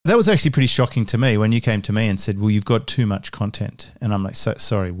was actually pretty shocking to me when you came to me and said, well, you've got too much content. And I'm like,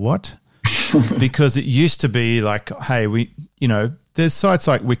 sorry, what? Because it used to be like, hey, there's sites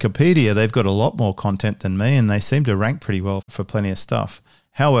like Wikipedia, they've got a lot more content than me and they seem to rank pretty well for plenty of stuff.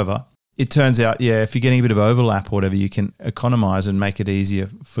 However, it turns out, if you're getting a bit of overlap or whatever, you can economize and make it easier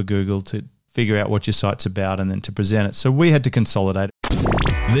for Google to figure out what your site's about and then to present it. So we had to consolidate.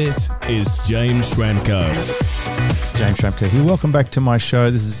 This is James Schramko. James Schramko here. Welcome back to my show.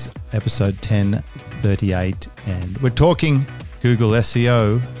 This is episode 1038 and we're talking Google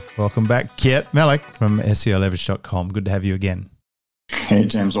SEO. Welcome back, Gert Malik from SEOleverage.com. Good to have you again. Hey,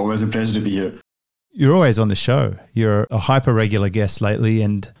 James. Always a pleasure to be here. You're always on the show. You're a hyper-regular guest lately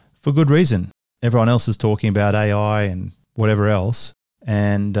and for good reason. Everyone else is talking about AI and whatever else.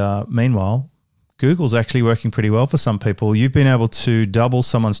 And meanwhile, Google's actually working pretty well for some people. You've been able to double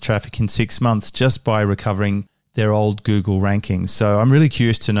someone's traffic in 6 months just by recovering their old Google rankings. So I'm really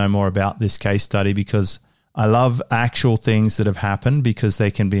curious to know more about this case study because I love actual things that have happened because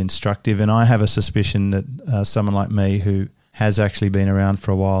they can be instructive. And I have a suspicion that someone like me who has actually been around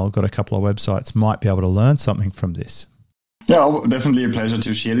for a while, got a couple of websites, might be able to learn something from this. Yeah, definitely a pleasure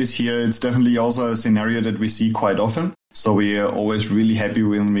to share this here. It's definitely also a scenario that we see quite often. So we are always really happy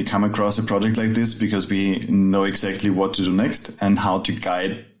when we come across a project like this because we know exactly what to do next and how to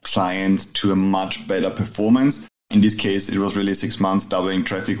guide clients to a much better performance. In this case, it was really 6 months. Doubling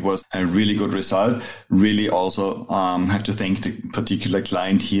traffic was a really good result. Really also have to thank the particular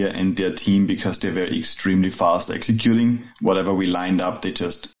client here and their team because they were extremely fast executing. Whatever we lined up, they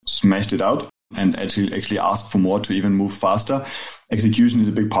just smashed it out and actually asked for more to even move faster. Execution is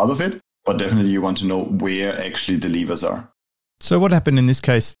a big part of it, but definitely you want to know where actually the levers are. So what happened in this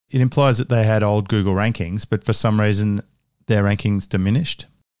case, it implies that they had old Google rankings, but for some reason their rankings diminished?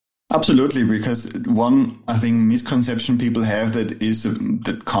 Absolutely, because one, I think, misconception people have that is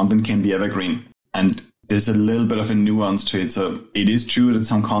that content can be evergreen. And there's a little bit of a nuance to it. So it is true that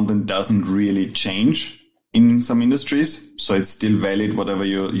some content doesn't really change in some industries. So it's still valid. Whatever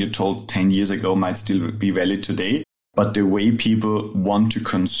you told 10 years ago might still be valid today. But the way people want to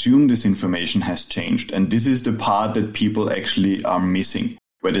consume this information has changed. And this is the part that people actually are missing.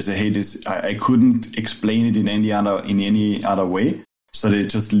 Where they say, hey, I couldn't explain it in any other way. So they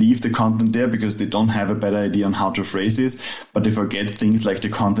just leave the content there because they don't have a better idea on how to phrase this. But they forget things like the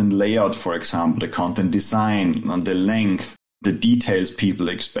content layout, for example, the content design, and the length, the details people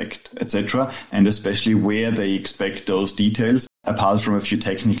expect, etc. And especially where they expect those details, apart from a few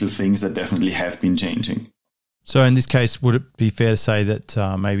technical things that definitely have been changing. So in this case, would it be fair to say that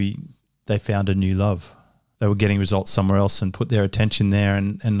maybe they found a new love? They were getting results somewhere else and put their attention there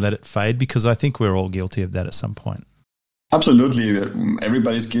and let it fade? Because I think we're all guilty of that at some point. Absolutely.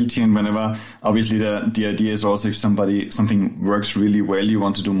 Everybody's guilty. And whenever, obviously, the idea is also if something works really well, you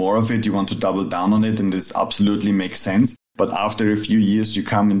want to do more of it, you want to double down on it. And this absolutely makes sense. But after a few years, you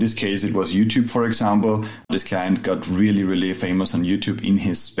come, in this case, it was YouTube, for example. This client got really, really famous on YouTube in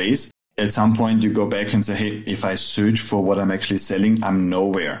his space. At some point, you go back and say, hey, if I search for what I'm actually selling, I'm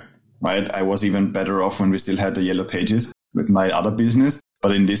nowhere, right? I was even better off when we still had the yellow pages with my other business.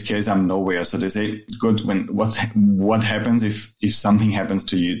 But in this case, I'm nowhere. So they say, good, what happens if something happens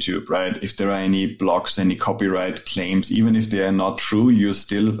to YouTube, right? If there are any blocks, any copyright claims, even if they are not true, you're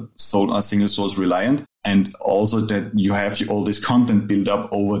still single source reliant. And also that you have all this content built up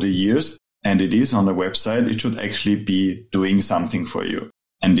over the years and it is on the website, it should actually be doing something for you.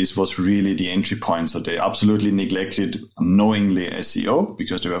 And this was really the entry point. So they absolutely neglected knowingly SEO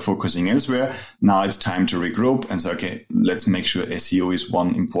because they were focusing elsewhere. Now it's time to regroup and say, okay, let's make sure SEO is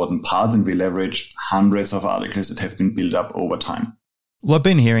one important part and we leverage hundreds of articles that have been built up over time. Well, I've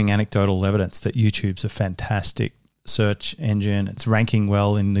been hearing anecdotal evidence that YouTube's a fantastic search engine. It's ranking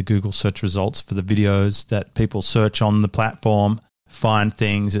well in the Google search results for the videos that people search on the platform, find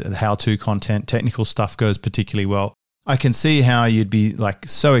things, how-to content, technical stuff goes particularly well. I can see how you'd be like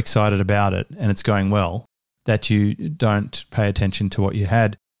so excited about it and it's going well that you don't pay attention to what you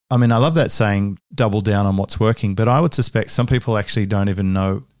had. I mean, I love that saying, double down on what's working, but I would suspect some people actually don't even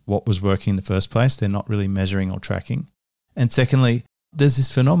know what was working in the first place. They're not really measuring or tracking. And secondly, there's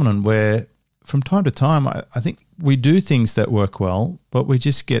this phenomenon where from time to time, I think we do things that work well, but we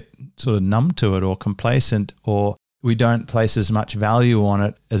just get sort of numb to it or complacent, or we don't place as much value on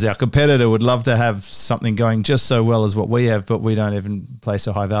it as our competitor would love to have something going just so well as what we have, but we don't even place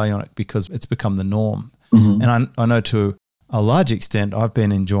a high value on it because it's become the norm. Mm-hmm. And I know to a large extent, I've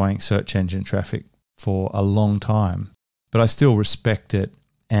been enjoying search engine traffic for a long time, but I still respect it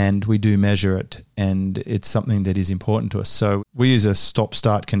and we do measure it and it's something that is important to us. So we use a stop,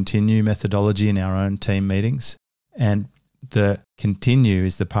 start, continue methodology in our own team meetings. And the continue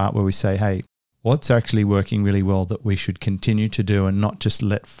is the part where we say, hey, what's actually working really well that we should continue to do and not just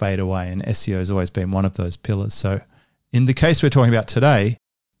let fade away? And SEO has always been one of those pillars. So in the case we're talking about today,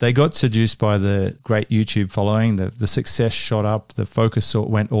 they got seduced by the great YouTube following, the success shot up, the focus sort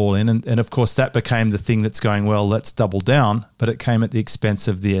went all in. And of course, that became the thing that's going, well, let's double down, but it came at the expense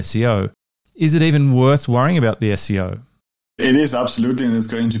of the SEO. Is it even worth worrying about the SEO? It is absolutely, and it's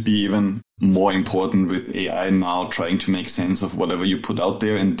going to be even more important with AI now trying to make sense of whatever you put out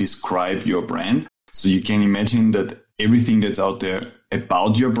there and describe your brand. So you can imagine that everything that's out there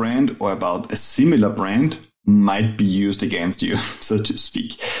about your brand or about a similar brand might be used against you, so to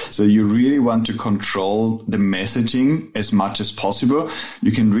speak. So you really want to control the messaging as much as possible.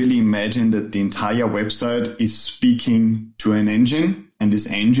 You can really imagine that the entire website is speaking to an engine, and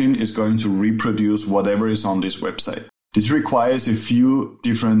this engine is going to reproduce whatever is on this website. This requires a few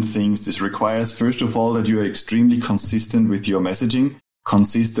different things. This requires, first of all, that you are extremely consistent with your messaging,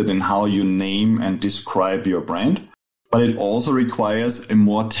 consistent in how you name and describe your brand. But it also requires a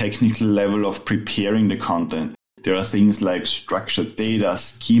more technical level of preparing the content. There are things like structured data,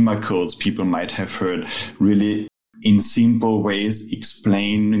 schema codes people might have heard, really in simple ways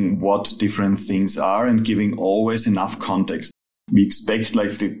explaining what different things are and giving always enough context. We expect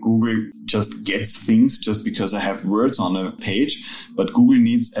like that Google just gets things just because I have words on a page, but Google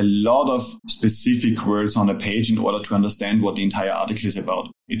needs a lot of specific words on a page in order to understand what the entire article is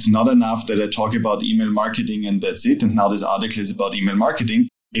about. It's not enough that I talk about email marketing and that's it, and now this article is about email marketing.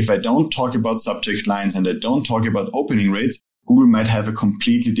 If I don't talk about subject lines and I don't talk about opening rates, Google might have a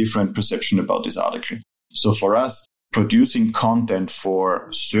completely different perception about this article. So for us, producing content for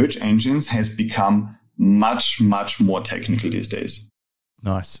search engines has become much, much more technical these days.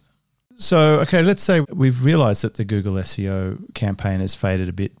 Nice. So, okay, let's say we've realized that the Google SEO campaign has faded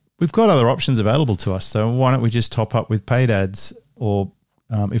a bit. We've got other options available to us. So why don't we just top up with paid ads, or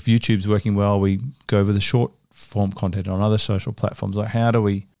if YouTube's working well, we go over the short form content on other social platforms. Like, how do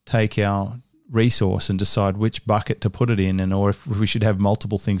we take our resource and decide which bucket to put it in, and or if we should have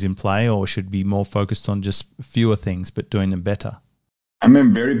multiple things in play, or should be more focused on just fewer things but doing them better? I'm a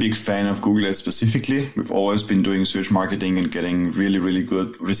very big fan of Google Ads specifically. We've always been doing search marketing and getting really, really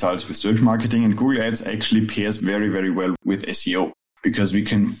good results with search marketing. And Google Ads actually pairs very, very well with SEO because we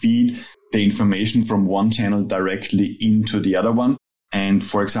can feed the information from one channel directly into the other one. And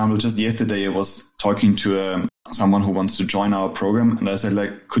for example, just yesterday I was talking to someone who wants to join our program, and I said,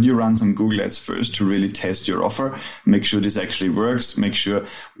 like, could you run some Google Ads first to really test your offer, make sure this actually works, make sure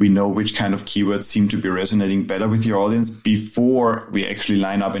we know which kind of keywords seem to be resonating better with your audience before we actually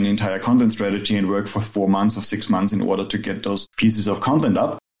line up an entire content strategy and work for 4 months or 6 months in order to get those pieces of content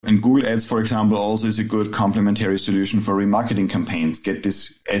up. And Google Ads, for example, also is a good complementary solution for remarketing campaigns. Get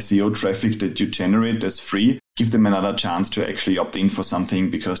this SEO traffic that you generate that's free, give them another chance to actually opt in for something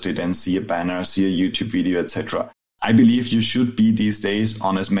because they then see a banner, see a YouTube video, etc. I believe you should be these days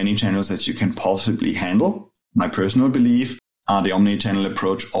on as many channels as you can possibly handle. My personal belief, the omni-channel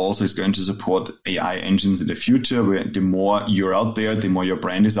approach also is going to support AI engines in the future, where the more you're out there, the more your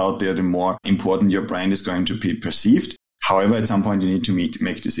brand is out there, the more important your brand is going to be perceived. However, at some point you need to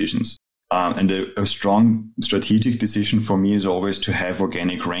make decisions. And a strong strategic decision for me is always to have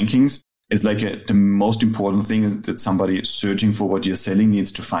organic rankings. It's like the most important thing is that somebody searching for what you're selling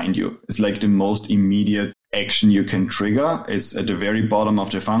needs to find you. It's like the most immediate action you can trigger. It's at the very bottom of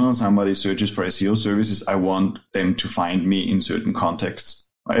the funnel. Somebody searches for SEO services. I want them to find me in certain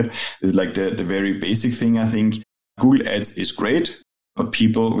contexts, right? It's like the very basic thing. I think Google Ads is great. But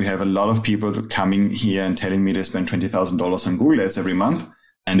we have a lot of people coming here and telling me they spend $20,000 on Google Ads every month.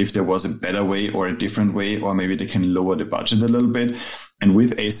 And if there was a better way or a different way, or maybe they can lower the budget a little bit. And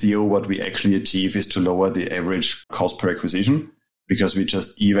with SEO, what we actually achieve is to lower the average cost per acquisition, because we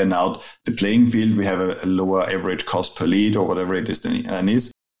just even out the playing field. We have a lower average cost per lead or whatever it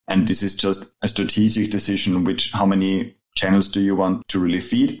is. And this is just a strategic decision, how many channels do you want to really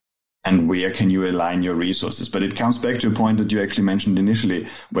feed? And where can you align your resources? But it comes back to a point that you actually mentioned initially,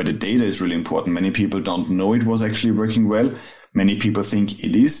 where the data is really important. Many people don't know it was actually working well. Many people think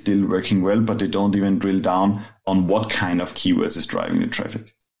it is still working well, but they don't even drill down on what kind of keywords is driving the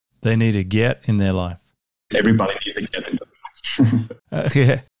traffic. They need a Gert in their life. Everybody needs a Gert in their life.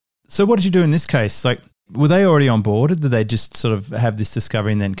 Yeah. So what did you do in this case? Like, were they already on board, or did they just sort of have this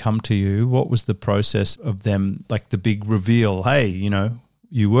discovery and then come to you? What was the process of them, like the big reveal? Hey,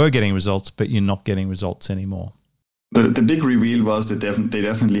 you were getting results, but you're not getting results anymore. The big reveal was that they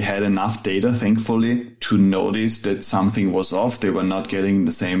definitely had enough data, thankfully, to notice that something was off. They were not getting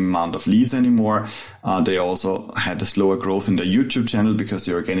the same amount of leads anymore. They also had a slower growth in their YouTube channel because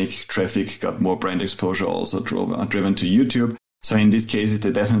the organic traffic got more brand exposure, also driven to YouTube. So in these cases,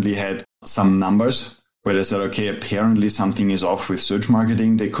 they definitely had some numbers where they said, okay, apparently something is off with search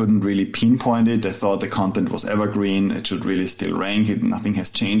marketing. They couldn't really pinpoint it. They thought the content was evergreen. It should really still rank. Nothing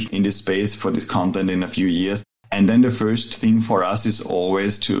has changed in this space for this content in a few years. And then the first thing for us is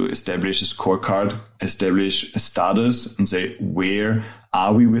always to establish a scorecard, establish a status and say, where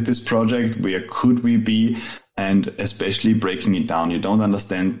are we with this project? Where could we be? And especially breaking it down. You don't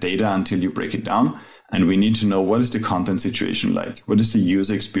understand data until you break it down. And we need to know, what is the content situation like? What is the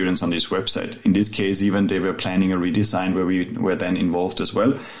user experience on this website? In this case, even they were planning a redesign where we were then involved as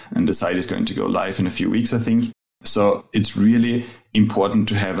well. And the site is going to go live in a few weeks, I think. So it's really important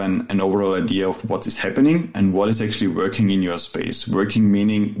to have an overall idea of what is happening and what is actually working in your space. Working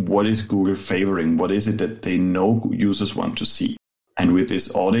meaning, what is Google favoring? What is it that they know users want to see? And with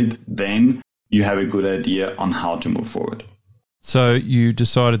this audit, then you have a good idea on how to move forward. So you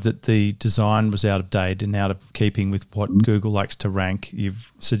decided that the design was out of date and out of keeping with what Google likes to rank.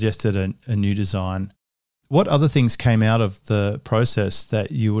 You've suggested a new design. What other things came out of the process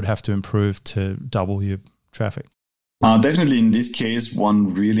that you would have to improve to double your traffic? Definitely in this case,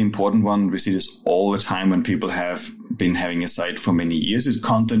 one really important one, we see this all the time when people have been having a site for many years, is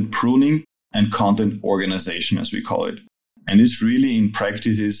content pruning and content organization, as we call it. And it's really in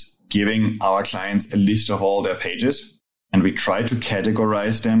practice is giving our clients a list of all their pages. And we try to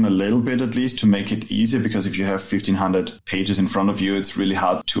categorize them a little bit, at least, to make it easier, because if you have 1,500 pages in front of you, it's really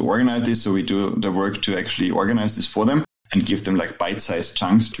hard to organize this. So we do the work to actually organize this for them and give them like bite-sized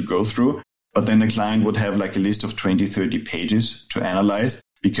chunks to go through. But then the client would have like a list of 20, 30 pages to analyze,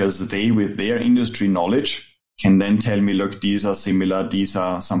 because they, with their industry knowledge, can then tell me, look, these are similar, these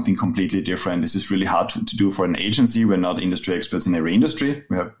are something completely different. This is really hard to do for an agency. We're not industry experts in every industry.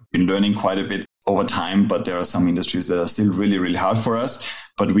 We have been learning quite a bit over time, but there are some industries that are still really, really hard for us.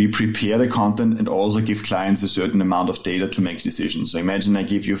 But we prepare the content and also give clients a certain amount of data to make decisions. So imagine I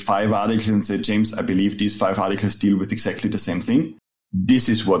give you 5 articles and say, James, I believe these 5 articles deal with exactly the same thing. This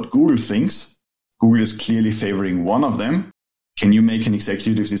is what Google thinks. Google is clearly favoring one of them. Can you make an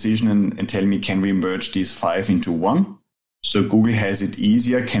executive decision and tell me, can we merge these 5 into one? So Google has it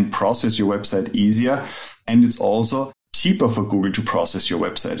easier, can process your website easier. And it's also cheaper for Google to process your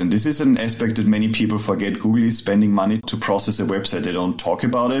website. And this is an aspect that many people forget. Google is spending money to process a website. They don't talk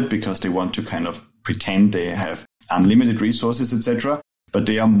about it because they want to kind of pretend they have unlimited resources, etc. But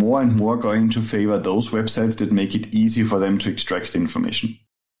they are more and more going to favor those websites that make it easy for them to extract information.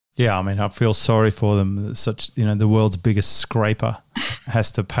 Yeah, I mean, I feel sorry for them. Such, the world's biggest scraper has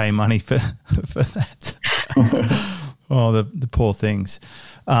to pay money for that. Oh, the poor things.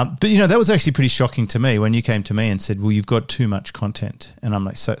 But, that was actually pretty shocking to me when you came to me and said, well, you've got too much content. And I'm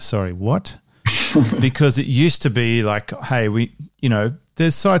like, sorry, what? Because it used to be like, hey,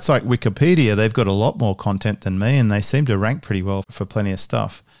 there's sites like Wikipedia, they've got a lot more content than me and they seem to rank pretty well for plenty of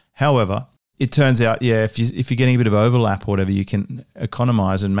stuff. However, it turns out, if you're getting a bit of overlap or whatever, you can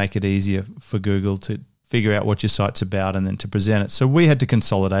economize and make it easier for Google to figure out what your site's about and then to present it. So we had to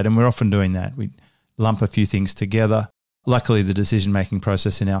consolidate, and we're often doing that. We lump a few things together. Luckily, the decision-making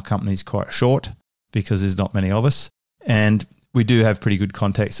process in our company is quite short because there's not many of us, and we do have pretty good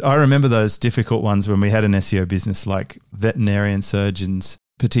context. I remember those difficult ones when we had an SEO business, like veterinarian surgeons,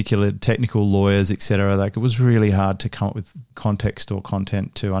 particular technical lawyers, etc. Like, it was really hard to come up with context or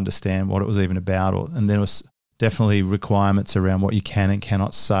content to understand what it was even about. And there was definitely requirements around what you can and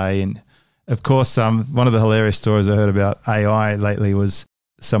cannot say. And of course, one of the hilarious stories I heard about AI lately was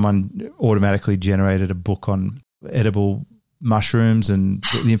someone automatically generated a book on edible mushrooms, and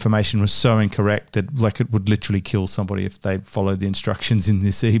the information was so incorrect that like it would literally kill somebody if they followed the instructions in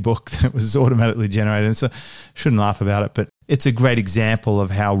this ebook that was automatically generated. And so shouldn't laugh about it, but it's a great example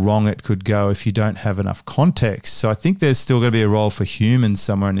of how wrong it could go if you don't have enough context. So I think there's still going to be a role for humans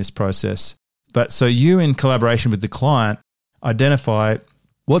somewhere in this process. But so you, in collaboration with the client, identify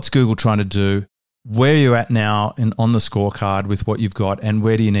what's Google trying to do, where you're at now on the scorecard with what you've got, and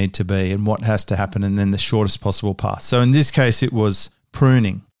where do you need to be and what has to happen, and then the shortest possible path. So in this case, it was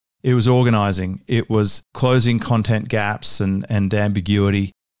pruning, it was organizing, it was closing content gaps and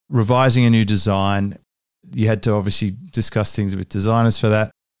ambiguity, revising a new design. You had to obviously discuss things with designers for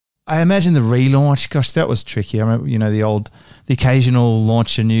that. I imagine the relaunch, gosh, that was tricky. I remember, the occasional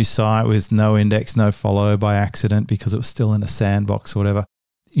launch a new site with no index, no follow by accident because it was still in a sandbox or whatever.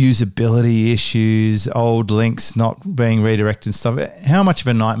 Usability issues, old links not being redirected and stuff. How much of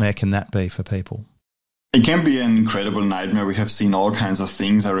a nightmare can that be for people? It can be an incredible nightmare. We have seen all kinds of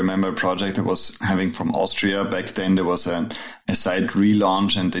things. I remember a project I was having from Austria back then. There was a site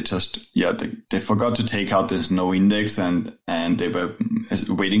relaunch, and they forgot to take out this no index, and they were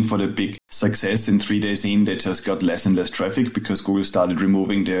waiting for the big success. In 3 days in, they just got less and less traffic because Google started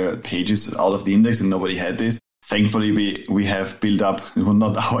removing their pages out of the index, and nobody had this. Thankfully, we have built up, well,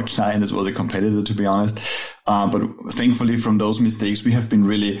 not our client, it was a competitor, to be honest. But thankfully, from those mistakes, we have been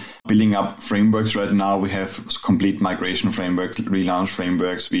really building up frameworks right now. We have complete migration frameworks, relaunch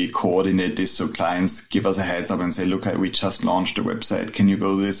frameworks. We coordinate this so clients give us a heads up and say, look, we just launched the website. Can you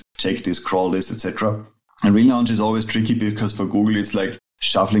go this, check this, crawl this, etc. And relaunch is always tricky because for Google, it's like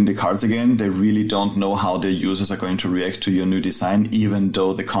shuffling the cards again. They really don't know how their users are going to react to your new design, even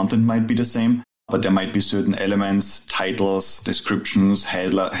though the content might be the same. But there might be certain elements, titles, descriptions,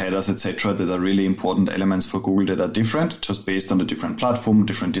 headers, etc., that are really important elements for Google that are different, just based on the different platform,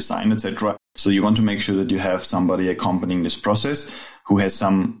 different design, etc. So you want to make sure that you have somebody accompanying this process who has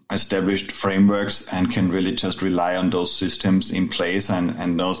some established frameworks and can really just rely on those systems in place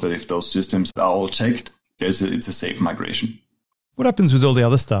and knows that if those systems are all checked, it's a safe migration. What happens with all the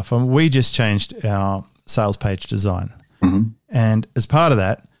other stuff? We just changed our sales page design. Mm-hmm. And as part of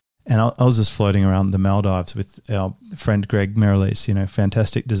that, and I was just floating around the Maldives with our friend Greg Miralis,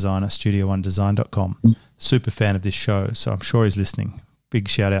 fantastic designer, studio1design.com. Super fan of this show, so I'm sure he's listening. Big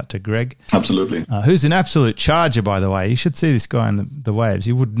shout out to Greg. Absolutely. Who's an absolute charger, by the way. You should see this guy in the waves.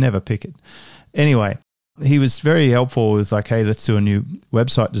 He would never pick it. Anyway, he was very helpful with like, hey, let's do a new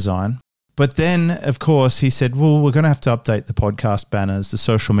website design. But then, of course, he said, well, we're going to have to update the podcast banners, the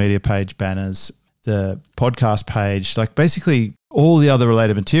social media page banners, the podcast page, like basically all the other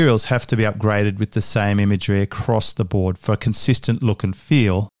related materials have to be upgraded with the same imagery across the board for a consistent look and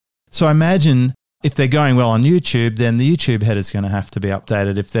feel. So I imagine if they're going well on YouTube, then the YouTube header is going to have to be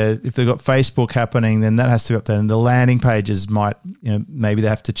updated. If they've got Facebook happening, then that has to be updated. And the landing pages might, maybe they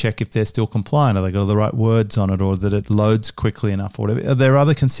have to check if they're still compliant. Are they got all the right words on it, or that it loads quickly enough, or whatever? Are there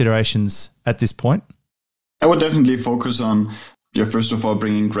other considerations at this point? I would definitely focus on, first of all,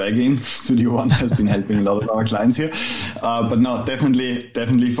 bringing Greg in. Studio One has been helping a lot of our clients here. But no,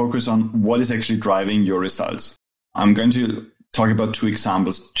 definitely focus on what is actually driving your results. I'm going to talk about 2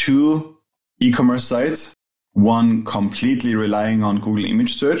 examples. 2 e-commerce sites, one completely relying on Google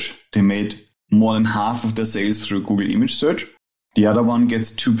image search. They made more than half of their sales through Google image search. The other one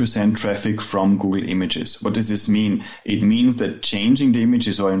gets 2% traffic from Google Images. What does this mean? It means that changing the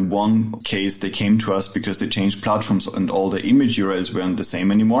images, or in one case, they came to us because they changed platforms and all the image URLs weren't the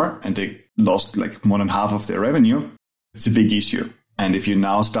same anymore, and they lost like more than half of their revenue. It's a big issue. And if you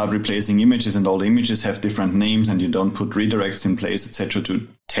now start replacing images and all the images have different names and you don't put redirects in place, etc., to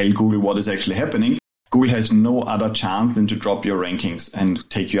tell Google what is actually happening, Google has no other chance than to drop your rankings and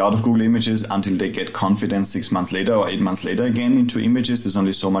take you out of Google Images until they get confidence 6 months later or 8 months later again into images. There's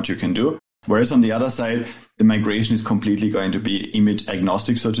only so much you can do. Whereas on the other side, the migration is completely going to be image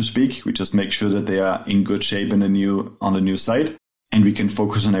agnostic, so to speak. We just make sure that they are in good shape on the new site, and we can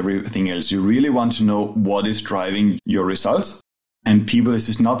focus on everything else. You really want to know what is driving your results. And people, this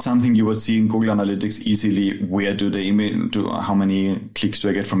is not something you would see in Google Analytics easily. Where do how many clicks do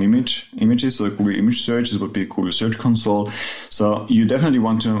I get from images? So Google Image Search, it would be Google Search Console. So you definitely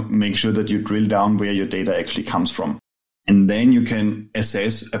want to make sure that you drill down where your data actually comes from. And then you can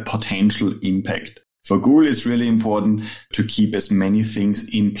assess a potential impact. For Google, it's really important to keep as many things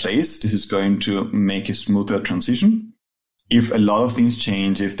in place. This is going to make a smoother transition. If a lot of things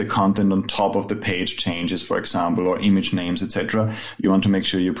change, if the content on top of the page changes, for example, or image names, etc., you want to make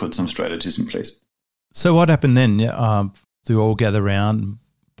sure you put some strategies in place. So what happened then? Do you all gather around,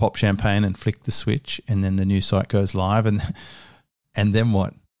 pop champagne and flick the switch, and then the new site goes live, and then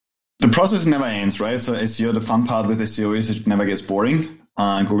what? The process never ends, right? So SEO, the fun part with SEO is it never gets boring.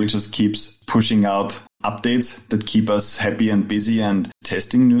 Google just keeps pushing out updates that keep us happy and busy and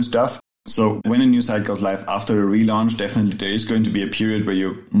testing new stuff. So when a new site goes live after a relaunch, definitely there is going to be a period where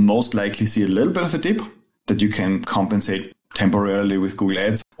you most likely see a little bit of a dip that you can compensate temporarily with Google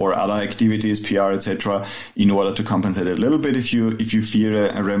Ads or other activities, PR, etc., in order to compensate a little bit if you fear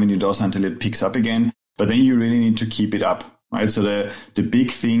a revenue loss until it picks up again. But then you really need to keep it up, right? So the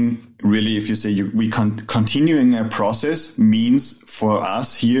big thing really, if you say continuing a process means for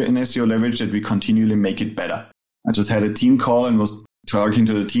us here in SEO Leverage that we continually make it better. I just had a team call and was talking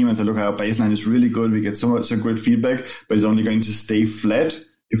to the team and said, look, our baseline is really good. We get so great feedback, but it's only going to stay flat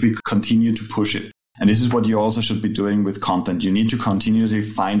if we continue to push it. And this is what you also should be doing with content. You need to continuously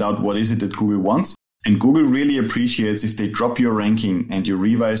find out what is it that Google wants. And Google really appreciates if they drop your ranking and you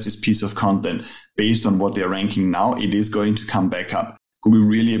revise this piece of content based on what they're ranking now, it is going to come back up. Google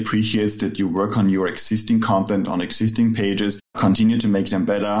really appreciates that you work on your existing content, on existing pages, continue to make them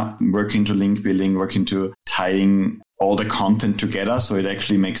better, work into link building, work into tying all the content together so it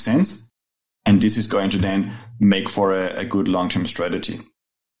actually makes sense. And this is going to then make for a good long-term strategy.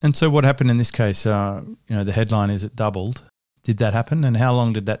 And so what happened in this case? The headline is it doubled. Did that happen? And how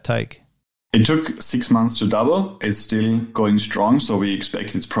long did that take? It took 6 months to double. It's still going strong, so we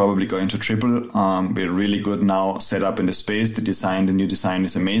expect it's probably going to triple. We're really good now set up in the space. The new design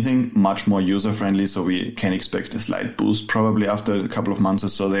is amazing, much more user-friendly, so we can expect a slight boost probably after a couple of months or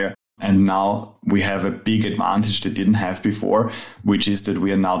so there. And now we have a big advantage that didn't have before, which is that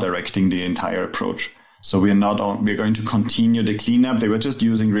we are now directing the entire approach. So we're going to continue the cleanup. They were just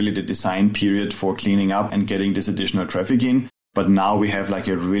using really the design period for cleaning up and getting this additional traffic in. But now we have like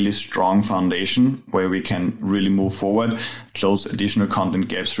a really strong foundation where we can really move forward, close additional content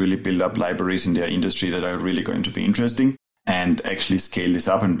gaps, really build up libraries in their industry that are really going to be interesting, and actually scale this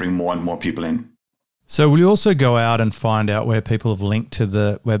up and bring more and more people in. So will you also go out and find out where people have linked to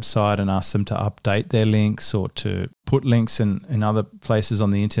the website and ask them to update their links or to put links in other places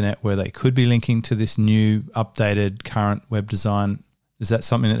on the internet where they could be linking to this new updated current web design? Is that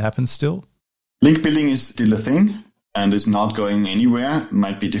something that happens still? Link building is still a thing. And it's not going anywhere. It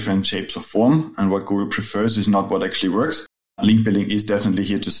might be different shapes or form. And what Google prefers is not what actually works. Link building is definitely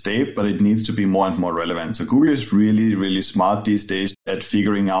here to stay, but it needs to be more and more relevant. So Google is really, really smart these days at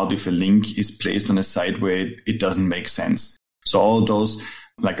figuring out if a link is placed on a site where it doesn't make sense. So all those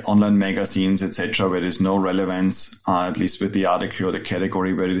like online magazines, etc., where there's no relevance, at least with the article or the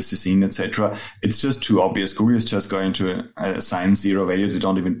category where this is in, etc., it's just too obvious. Google is just going to assign zero value. They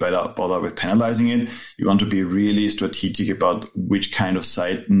don't even bother with penalizing it. You want to be really strategic about which kind of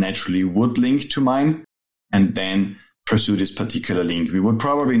site naturally would link to mine, and then pursue this particular link. We would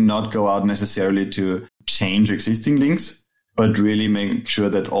probably not go out necessarily to change existing links, but really make sure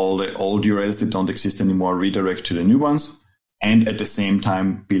that all the old URLs that don't exist anymore redirect to the new ones. And at the same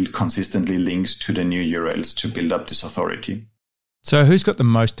time, build consistently links to the new URLs to build up this authority. So who's got the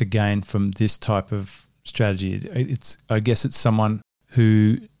most to gain from this type of strategy? I guess it's someone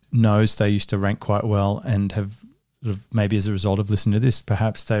who knows they used to rank quite well and have maybe as a result of listening to this,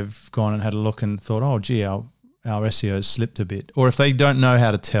 perhaps they've gone and had a look and thought, oh, gee, our SEO's slipped a bit. Or if they don't know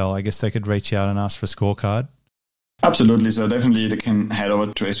how to tell, I guess they could reach out and ask for a scorecard. Absolutely. So definitely they can head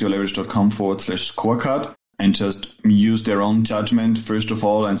over to seoleverage.com/scorecard. And just use their own judgment, first of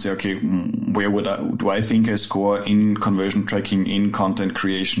all, and say, okay, where do I think I score in conversion tracking, in content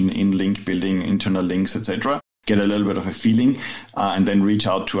creation, in link building, internal links, etc. Get a little bit of a feeling, and then reach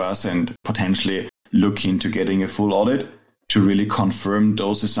out to us and potentially look into getting a full audit to really confirm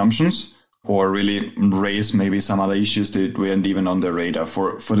those assumptions or really raise maybe some other issues that weren't even on the radar.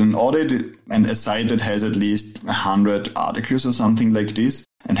 For an audit and a site that has at least 100 articles or something like this,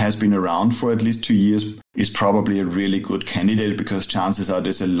 and has been around for at least 2 years, is probably a really good candidate because chances are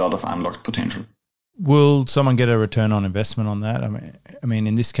there's a lot of unlocked potential. Will someone get a return on investment on that? I mean,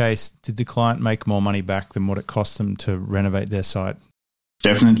 in this case, did the client make more money back than what it cost them to renovate their site?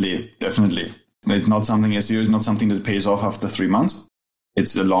 Definitely. It's not something, SEO is not something that pays off after 3 months.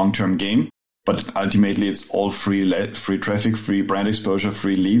 It's a long-term game, but ultimately it's all free traffic, free brand exposure,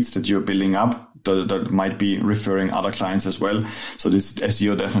 free leads that you're building up that might be referring other clients as well. So this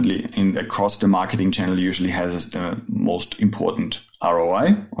SEO definitely across the marketing channel usually has the most important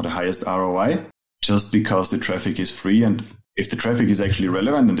ROI or the highest ROI, just because the traffic is free. And if the traffic is actually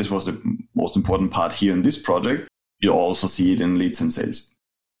relevant, and this was the most important part here in this project, you also see it in leads and sales.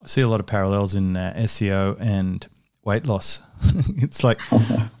 I see a lot of parallels in SEO and weight loss. It's like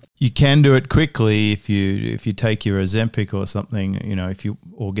you can do it quickly if you take your Ozempic or something,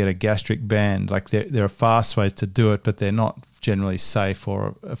 or get a gastric band. Like there are fast ways to do it, but they're not generally safe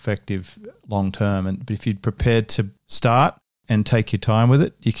or effective long term. But if you're prepared to start and take your time with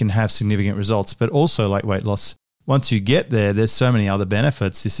it, you can have significant results. But also, like weight loss, once you get there, there's so many other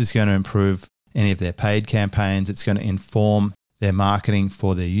benefits. This is going to improve any of their paid campaigns. It's going to inform their marketing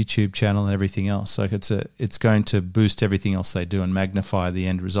for their YouTube channel and everything else. Like it's going to boost everything else they do and magnify the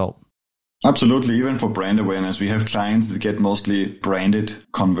end result. Absolutely. Even for brand awareness, we have clients that get mostly branded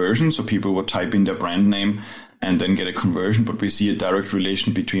conversions. So people would type in their brand name and then get a conversion, but we see a direct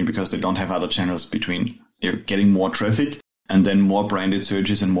relation because they don't have other channels between. You're getting more traffic and then more branded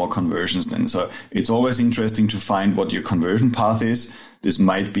searches and more conversions then. So it's always interesting to find what your conversion path is. This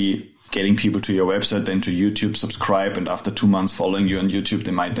might be getting people to your website, then to YouTube, subscribe, and after 2 months following you on YouTube,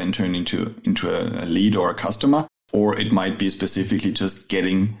 they might then turn into a lead or a customer. Or it might be specifically just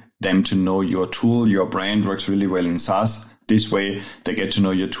getting them to know your tool. Your brand works really well in SaaS. This way, they get to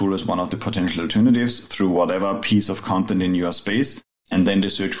know your tool as one of the potential alternatives through whatever piece of content in your space. and then they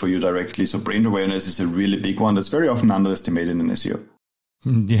search for you directly. So brand awareness is a really big one that's very often underestimated in SEO.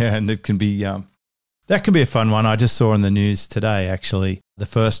 Yeah, and it can be that can be a fun one. I just saw in the news today, actually, the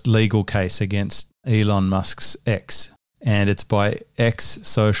first legal case against Elon Musk's X, and it's by X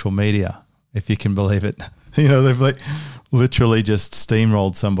social media, if you can believe it. They've like literally just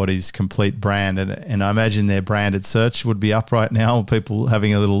steamrolled somebody's complete brand, and I imagine their branded search would be up right now, people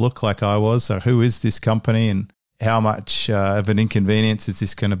having a little look like I was. So who is this company and how much of an inconvenience is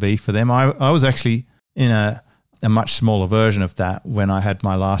this going to be for them? I was actually in a much smaller version of that when I had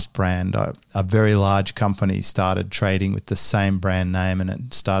my last brand. A very large company started trading with the same brand name, and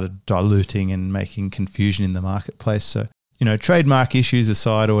it started diluting and making confusion in the marketplace. So, trademark issues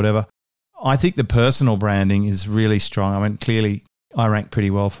aside or whatever, I think the personal branding is really strong. I mean, clearly I rank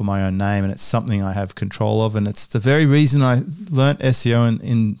pretty well for my own name, and it's something I have control of. And it's the very reason I learnt SEO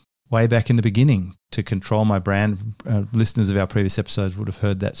in way back in the beginning, to control my brand. Listeners of our previous episodes would have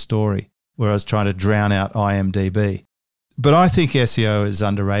heard that story, where I was trying to drown out IMDb. But I think SEO is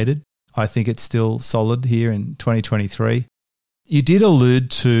underrated. I think it's still solid here in 2023. You did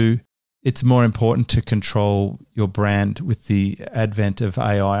allude to it's more important to control your brand with the advent of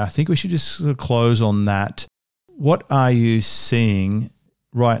AI. I think we should just sort of close on that. What are you seeing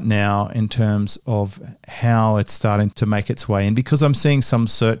right now in terms of how it's starting to make its way in? Because I'm seeing some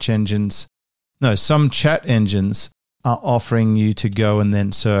chat engines are offering you to go and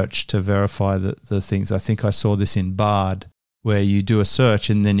then search to verify the things. I think I saw this in Bard, where you do a search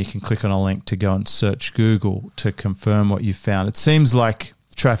and then you can click on a link to go and search Google to confirm what you found. It seems like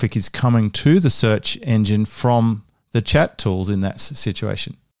traffic is coming to the search engine from the chat tools in that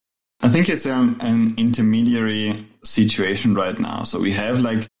situation. I think it's an intermediary situation right now. So we have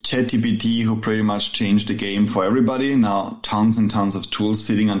like ChatGPT, who pretty much changed the game for everybody. Now tons and tons of tools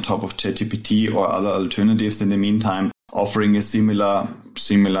sitting on top of ChatGPT or other alternatives in the meantime, offering a similar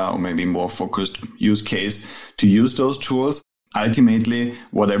or maybe more focused use case to use those tools. Ultimately,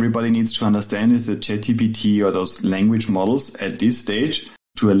 what everybody needs to understand is that ChatGPT or those language models at this stage,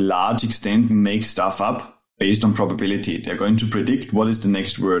 to a large extent, make stuff up based on probability. They're going to predict what is the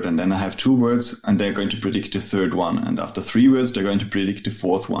next word, and then I have 2 words, and they're going to predict the third one. And after 3 words, they're going to predict the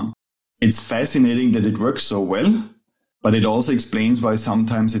fourth one. It's fascinating that it works so well, but it also explains why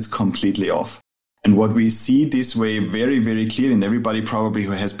sometimes it's completely off. And what we see this way very, very clearly, and everybody probably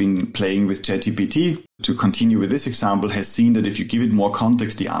who has been playing with ChatGPT, to continue with this example, has seen that if you give it more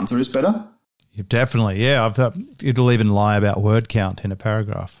context, the answer is better. Definitely, yeah. It'll even lie about word count in a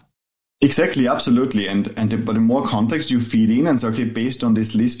paragraph. Exactly, absolutely. But the more context you feed in and say, okay, based on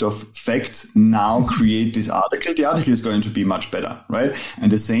this list of facts, now create this article, the article is going to be much better, right?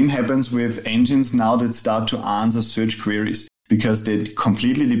 And the same happens with engines now that start to answer search queries, because they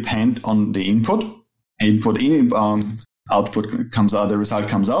completely depend on the input in, output comes out, the result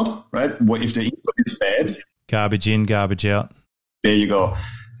comes out, right? If the input is bad, garbage in, garbage out. There you go.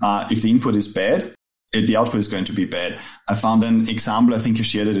 If the input is bad, the output is going to be bad. I found an example, I think I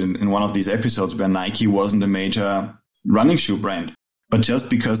shared it in one of these episodes, where Nike wasn't a major running shoe brand. But just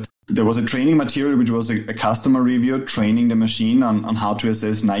because there was a training material, which was a customer review, training the machine on how to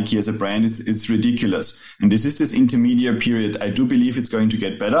assess Nike as a brand, it's ridiculous. And this is this intermediate period. I do believe it's going to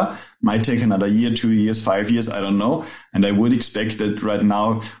get better. Might take another year, 2 years, 5 years, I don't know. And I would expect that right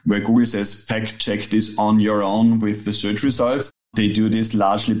now, where Google says, fact check this on your own with the search results, they do this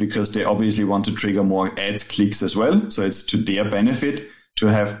largely because they obviously want to trigger more ads, clicks as well. So it's to their benefit to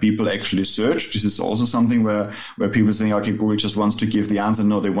have people actually search. This is also something where people think, okay, Google just wants to give the answer.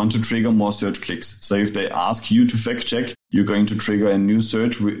 No, they want to trigger more search clicks. So if they ask you to fact check, you're going to trigger a new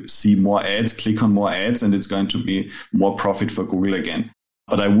search, see more ads, click on more ads, and it's going to be more profit for Google again.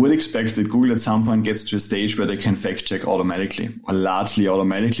 But I would expect that Google at some point gets to a stage where they can fact check automatically, or largely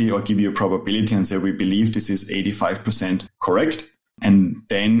automatically, or give you a probability and say, we believe this is 85% correct. And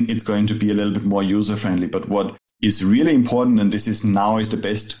then it's going to be a little bit more user friendly. But what is really important, and this is now is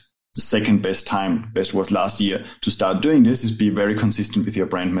the second best time, best was last year, to start doing this, is be very consistent with your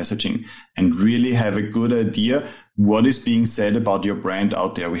brand messaging and really have a good idea what is being said about your brand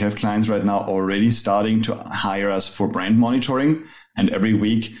out there. We have clients right now already starting to hire us for brand monitoring. And every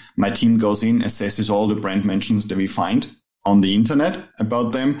week, my team goes in, assesses all the brand mentions that we find on the internet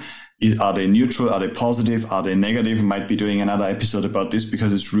about them. Are they neutral? Are they positive? Are they negative? We might be doing another episode about this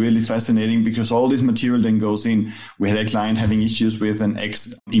because it's really fascinating, because all this material then goes in. We had a client having issues with an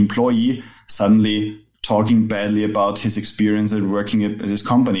ex-employee suddenly talking badly about his experience at working at his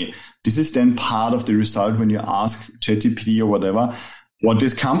company. This is then part of the result when you ask ChatGPT or whatever what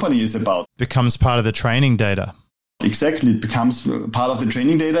this company is about. Becomes part of the training data. Exactly. It becomes part of the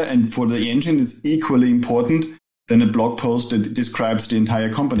training data. And for the engine, it's equally important than a blog post that describes the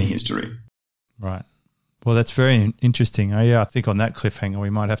entire company history. Right. Well, that's very interesting. I think on that cliffhanger, we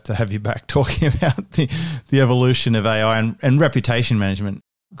might have to have you back talking about the evolution of AI and reputation management,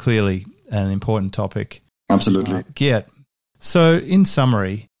 clearly an important topic. Absolutely. Gert. So in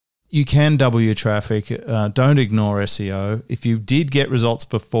summary, you can double your traffic. Don't ignore SEO. If you did get results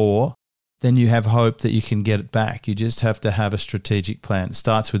before, then you have hope that you can get it back. You just have to have a strategic plan. It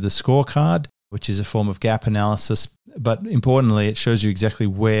starts with the scorecard, which is a form of gap analysis. But importantly, it shows you exactly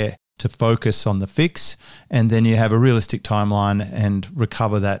where to focus on the fix. And then you have a realistic timeline and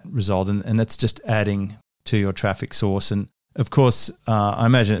recover that result. And that's just adding to your traffic source. And of course, I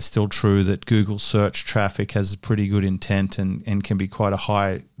imagine it's still true that Google search traffic has pretty good intent and can be quite a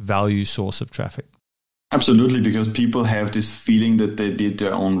high value source of traffic. Absolutely, because people have this feeling that they did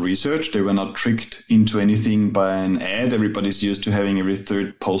their own research. They were not tricked into anything by an ad. Everybody's used to having every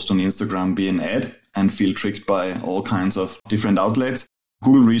third post on Instagram be an ad and feel tricked by all kinds of different outlets.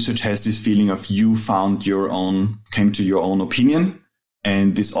 Google research has this feeling of you came to your own opinion,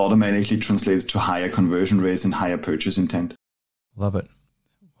 and this automatically translates to higher conversion rates and higher purchase intent. Love it.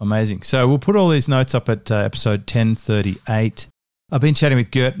 Amazing. So we'll put all these notes up at episode 1038. I've been chatting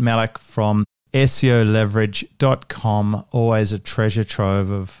with Gert Malak from SEOleverage.com, always a treasure trove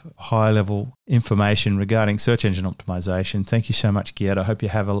of high-level information regarding search engine optimization. Thank you so much, Gert. I hope you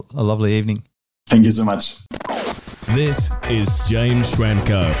have a lovely evening. Thank you so much. This is James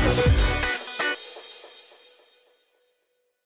Schramko.